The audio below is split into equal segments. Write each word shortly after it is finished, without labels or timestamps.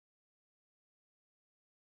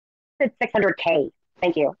said 600K.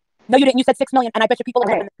 Thank you. No, you didn't. You said 6 million, and I bet you people.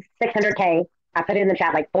 Okay, 600K. I put it in the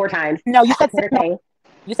chat like 4 times. No, you said 6 million.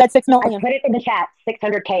 You said 6 million. I put it in the chat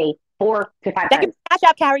 600K 4 to 5 times. Thank you, Cash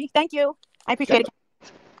App, Carrie. Thank you. I appreciate it.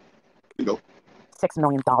 Here you go. $6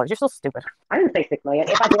 million. You're so stupid. I didn't say 6 million.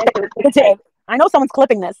 If I did, it was You did. I know someone's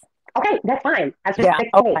clipping this. Okay, that's fine. That's just 6K.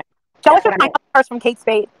 Okay. Show us your pineapple purse from Kate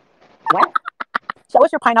Spade. What? Show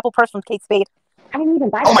us your pineapple purse from Kate Spade. I didn't even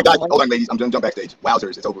buy Oh my that. God. Hold on, ladies. I'm going to jump backstage.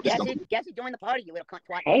 Wowzers. It's over. Guess who joined the party, you little cunt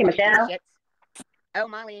twat. Hey, Michelle. Oh,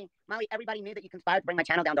 Molly, everybody knew that you conspired to bring my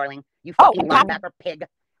channel down, darling. You Oh, fucking yeah. linebacker pig.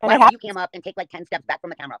 And Why it don't you came up and take like 10 steps back from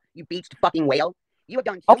the camera? You beached fucking whale. You have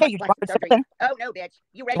done so Okay, much you plastic drunkard surgery. simpleton. Oh no, bitch.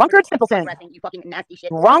 You ready Drunkard for simpleton. dressing, you fucking nasty shit.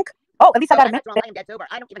 Drunk? Oh, at least I got a minute. minute. I am dead sober.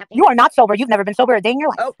 I don't even have to. You are not sober. You've never been sober a day in your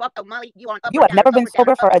life. Oh fuck. Oh Molly, you are. You have never been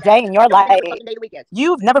sober for a day in your life.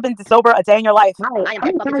 You've never been sober a day in your life. I am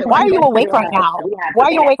fucking sober. Why are you awake right now? Why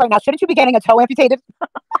are you awake right now? Shouldn't you be getting a toe amputated?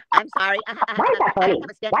 I'm sorry. Why is that funny?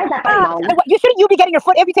 Why is that funny, Molly? Shouldn't you be getting your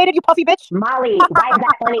foot amputated, you puffy bitch? Molly, why is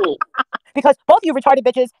that funny? Because both of you retarded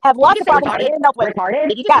bitches have lots of problems retarded? with health with. Retarded?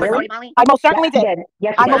 Did you Yeah, say really? retarded, Molly? I most certainly Yes, you did. did.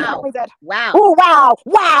 Yes, I you most did. certainly did. Wow. Oh wow,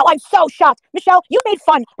 wow! I'm so shocked, Michelle. You made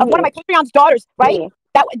fun of one of my Patreon's daughters, right? Me.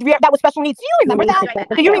 That was special needs. Do you remember that?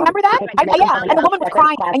 Do you remember that? Yeah. And the woman was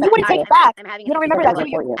crying, and you wouldn't take it back. You don't remember that, do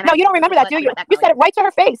you? No, you don't remember that, do you? You said it right to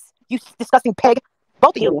her face. You disgusting pig.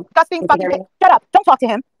 Both of you, disgusting fucking pig. Shut up! Don't talk to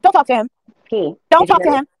him. Don't talk to him. Don't talk to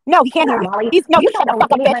him. No, he can't hear you. You shut the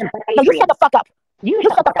fuck up, bitch. No, you shut the fuck up. You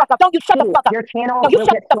shut the fuck up. Don't you shut the fuck up. Your channel No, you will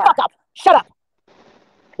shut get the fuck up. Shut up.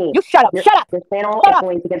 You shut up. Shut up. Your channel Shut is up.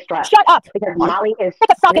 going to get struck. Shut up. Because Molly is Stick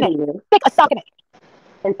a sock in it. you Stick a sock in it.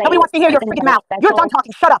 and saying Nobody wants to hear your freaking mouth. You're done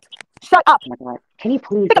talking. Shut up. Shut up. Oh my God. Can you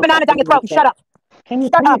please Stick a banana down your throat and shut up. Can you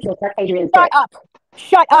Shut up. please go suck Adrian's Shut dick? up.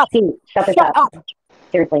 Shut up. Steve, shut this Shut up. up.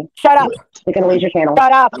 Seriously. Shut up. You're going to lose your channel.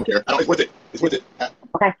 Shut up. I don't care. It's worth it. It's worth it.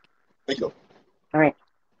 Okay. Thank you, though. All right.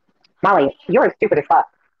 Molly, you're stupid as fuck.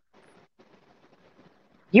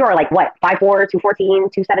 You are like, what, 5'4", 214,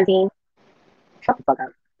 217? Shut the fuck up.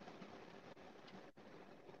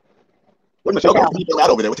 What Michelle go? You out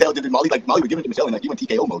over there. What the hell did Molly was giving it to Michelle and like you went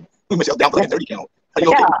TKO mode. Michelle down for like a 30 count. Are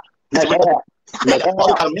you okay?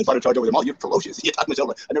 Molly kind of mean fighter charge over there. Molly, you're ferocious. You talk to Michelle.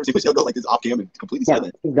 I never seen Michelle go like this off cam and completely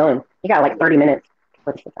silent. He's done. You got like 30 minutes.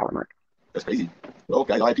 What's the hour mark? That's crazy. Well,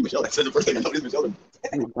 okay, I IP Michelle. That's the first thing I noticed Michelle.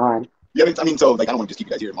 Oh my God. Yeah, I mean, so like I don't want to just keep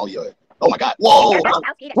you guys here. Molly, oh my God. Whoa. What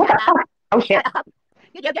the fuck? Oh shit.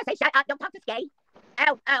 You just say shut up. Don't talk to Skay.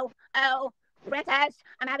 Oh. Princess,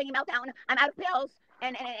 I'm having a meltdown. I'm out of pills.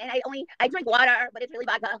 And I drink water, but it's really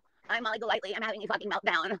vodka. I'm Molly Golightly. I'm having a fucking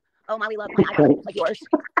meltdown. Oh, Molly, look, my eyebrows look like yours.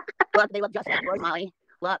 Look, they look just like yours, Molly.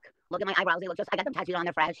 Look at my eyebrows. They look just. I got them tattooed on.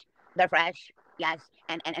 They're fresh. They're fresh. Yes.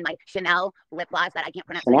 And my Chanel lip gloss that I can't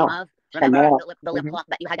pronounce the name of. Remember the lip gloss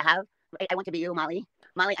that you had to have? I want to be you, Molly.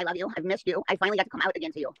 Molly, I love you. I've missed you. I finally got to come out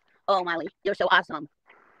again to you. Oh, Molly, you're so awesome.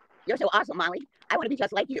 You're so awesome, Molly. I want to be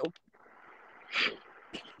just like you.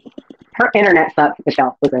 Her internet sucks,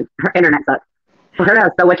 Michelle. Listen, her internet sucks. For her to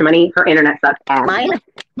have so much money, her internet sucks ass. Mine?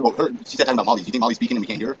 No, she said talking about Molly. Do you think Molly's speaking and we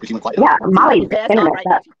can't hear her? Or she went quiet? Yeah, Molly's internet right,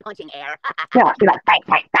 sucks. she's punching air. Yeah, she's like,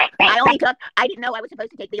 bang. I didn't know I was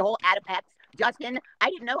supposed to take the whole Adipex. Justin, I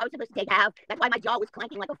didn't know I was supposed to take half. That's why my jaw was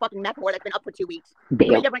clanking like a fucking meth whore that's been up for 2 weeks. Damn.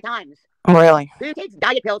 3 different times. Really? Who takes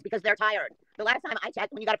diet pills because they're tired? The last time I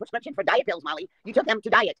checked, when you got a prescription for diet pills, Molly, you took them to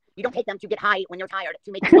diet. You don't take them to get high when you're tired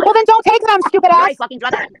to make you Well, then don't take them, stupid You're ass. a fucking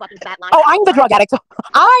drug addict, you fucking fat line. Oh, I'm the drug addict.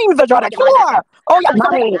 I'm the drug addict. Sure. Oh, yeah.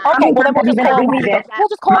 Molly, Okay, well, then we'll just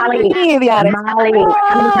call Molly, me the addict. Molly,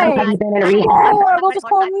 how many times have you been in rehab? Sure, we'll just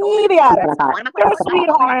call me the addict. You're a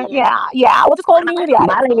sweetheart. Yeah, we'll just call me the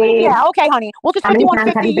addict. Molly. Yeah, okay, honey. We'll just How many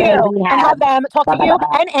 5150 times have you been you in and rehab? have them talk to you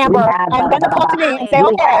and Amber, and then they'll talk to me and say,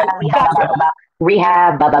 okay, gotcha.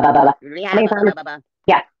 Rehab, blah, blah, blah, blah, blah. How many times?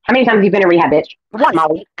 Yeah. How many times have you been in rehab, bitch? Once.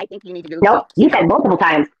 Molly. I think you need to go. No, you said multiple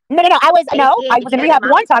times. No. I was in rehab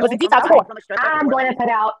one time. I was in detox 4. I'm going to put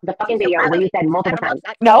out the fucking video where you said multiple times.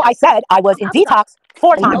 No, I said I was in detox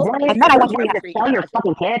 4 times, and then I went to wanted rehab. to sell your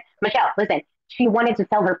fucking kid. Michelle, listen. She wanted to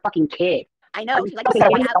sell her fucking kid. I know. She's like, Shut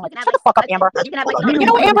the fuck up, Amber. You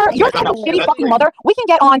know what, Amber? You're kind of a shitty fucking mother. We can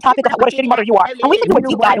get on topic of what a shitty mother you are, and we can do a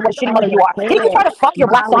deep dive on what a shitty mother you are. Didn't you try to fuck your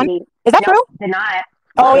black son? Is that true? Did not.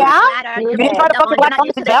 Oh, yeah? You didn't try to fuck your black son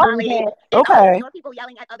to jail? Okay.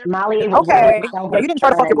 Molly. Okay. Yeah, you didn't try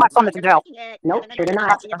to fuck your black son to jail. Nope, sure did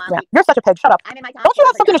not. Yeah. You're such a pig. Shut up. Don't you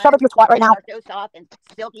have something to shove up your twat right now?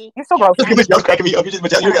 You're so gross. Michelle's cracking me up. You're just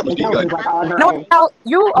Michelle. You got me. No, Al,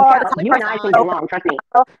 you are the kind You of and I person can get along, trust me.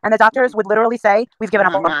 and the doctors would literally say, we've given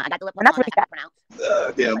up on her. And that's really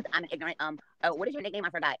sad. Damn. I'm ignorant. Oh, what is your nickname? I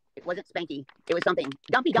forgot. It wasn't Spanky. It was something.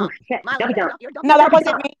 Dumpy Dump. Shit, Molly, Dumpy Dump. you're a Dumpy No, that Dump.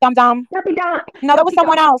 wasn't me, Dum Dum. Dumpy Dump. No, that was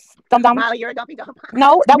someone else, Dum Dum. Molly, you're a Dumpy Dump.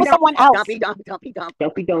 No, that was someone else. Dumpy Dump. Dumpy Dump.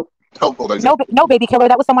 Dumpy Dump. Oh, oh, No, no, Baby Killer,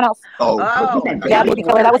 that was someone else. oh, Oh, Yeah, Baby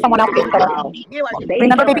Killer, that was someone else. Baby Killer. You are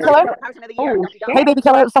Remember Baby Killer? Person of the year. Oh, Dumpy Dump. Hey, Baby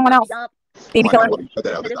Killer, it was someone else. Dump. Baby Killer. Cut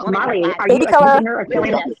that out. This woman Molly, is are Baby you Killer. accusing her of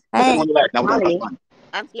killing us? Hey, Now we're Molly. done.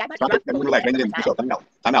 See, I might Relax. Relax. Time out.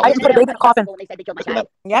 Time out. I just put a baby in a coffin. When they said they killed my Let's go cat.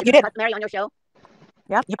 back. Yeah, you did. Customary on your show.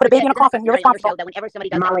 Yeah, you put a baby in a coffin. You're responsible. That whenever somebody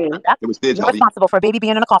does Molly. that, It was Fidge, You're Molly. responsible for a baby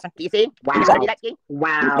being in a coffin. do you see? Wow. You gotta do that, Ski? Wow.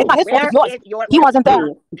 It's not his fault. It's Where yours. is your? He wasn't there.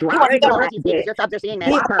 Drop He wasn't it, there. drop Your it. subs are seeing this.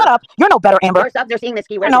 Drop her. Shut up. You're no better, Amber. Your subs are seeing this.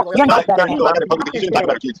 Ski. Where's No, your you're not I better. gotta publicly, you shouldn't talk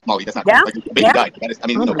about her kids, Molly. That's not Yeah? like baby Yeah? died. That is, I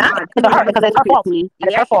mean, no. God. Because of her, because it's her fault. He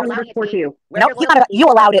It's her fault. support you. No, you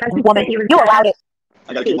allowed it, woman. You allowed it.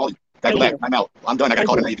 I gotta keep Molly. Gotta go back. I'm out. I'm done. I gotta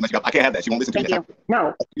call her anything. I can't have that. She won't listen to me. Thank you.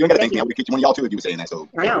 No, You don't gotta thank me. I would kick you one of y'all too if you were saying that. So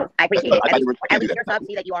I know. I appreciate it. I can't do At least that. your subs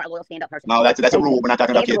see that you are a loyal stand-up person. No, that's a rule. We're not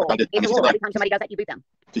talking about It's a kids. rule. I mean, It's a she rule. said Every like time somebody does that, you beat them.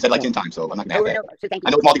 she said like 10 times, so I'm not gonna have No, that. no. So thank I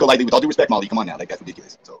you. know Molly go lightly. With all due respect, Molly, come on now. Like that's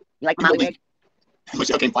ridiculous. So You like Molly Wig?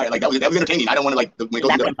 Michelle came fire. Like that was entertaining. I don't want to like when it goes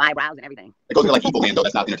That into with eyebrows and everything. it goes into like evil land though.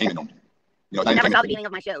 That's not entertainment no more. You know, it's I not never saw the entertainment. beginning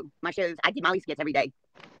of my show. My shows, I did Molly skits every day.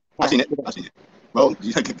 I've seen it. I've seen it. Well,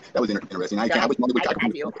 that was interesting. I wish Molly would I talk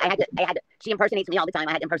had to. I had to. She impersonates me all the time.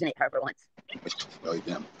 I had to impersonate her for once. Well,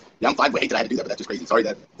 yeah, I'm fine. I hate that I had to do that, but that's just crazy. Sorry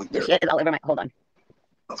that went there. Shit is all over my. Hold on.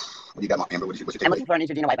 What do you got, Amber? What's your I'm take? looking for a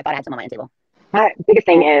Neutrogena wipe. I thought I had some on my end table. My biggest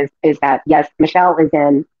thing is that yes, Michelle is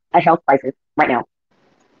in a health crisis right now,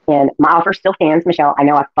 and my offer still stands. Michelle, I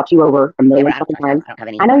know I've fucked you over a million I fucking don't times. have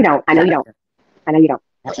any. I know you don't. I know you don't. I know you don't.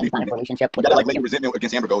 That's a platonic relationship. You gotta like let your resentment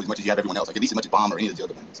against Amber go as much as you have everyone else. Like at least as much as Bomb or any of the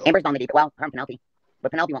other ones. So. Amber's on the deep. Well, her and Penelope.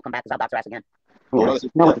 But Penelope won't come back because I'll box her ass again. Well, Yeah.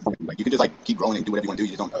 no, No, like you can just like keep growing and do whatever you want to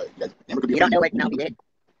do. You just don't. Amber could be. You don't know what Penelope did.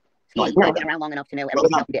 No, I You've know. been around long enough to know everything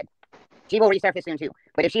Penelope did. She will resurface soon too.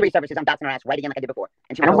 But if she resurfaces, I'm doxing her ass right again like I did before.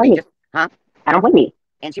 And she I will don't go away blame just, I don't blame you.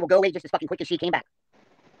 and she will go away just as fucking quick as she came back.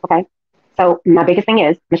 Okay. So my biggest thing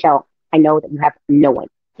is, Michelle, I know that you have no one.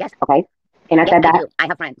 Yes. Okay. And I Yes, said I that. do. I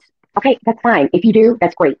have friends. Okay, that's fine. If you do,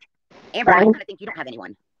 that's great. Amber, I Right. kind of think you don't have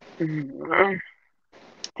anyone.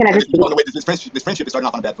 Can I just On the way, this friendship is starting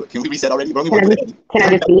off on a bad foot. Can we reset already? We're only Can I one just- minute. can I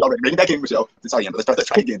just be- Already, bring it back in, Michelle. Sorry, Amber. Let's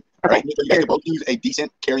try again. All right. So you guys can both use a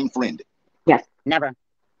decent, caring friend. Never.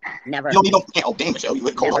 Never. You don't need no. Oh, damn, Michelle. You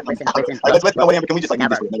look cold. Never. All Listen, right, listen. let's no, Amber. Can we just like leave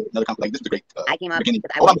this Never. for another like this was a great. I came up beginning.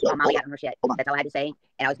 because I Hold on, wanted to call Michelle. Molly out on her shit. Hold on. That's all I had to say.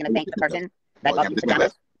 And I was going to thank the person that Oh, got Amber, these this went pajamas.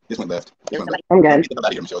 left. This went left. It This was went left. I'm Get good. the hell out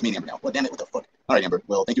of here, Michelle. It's me and Amber now. Well, damn it. What the fuck? All right, Amber.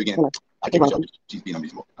 Well, thank you again. You're I can't welcome. Michelle. She's being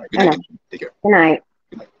unreasonable. All right. Good I night. know. Amber. Take care. Good night.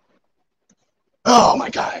 Oh my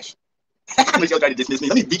gosh. Michelle tried to dismiss me.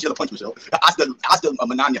 Let me beat you to the punch, Michelle. Hasta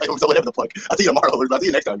manana, so whatever the fuck. I'll see you tomorrow. I'll see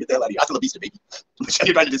you next time. Get the hell out of here. Hasta la vista, baby. Michelle,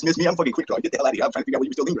 you're trying to dismiss me. I'm fucking quick draw. Get the hell out of here. I'm trying to figure out what you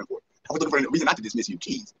were still lingering for. I was looking for a reason not to dismiss you.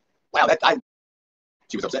 Jeez. Wow,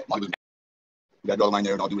 she was upset. Molly was. You gotta draw the line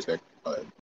there in all due respect.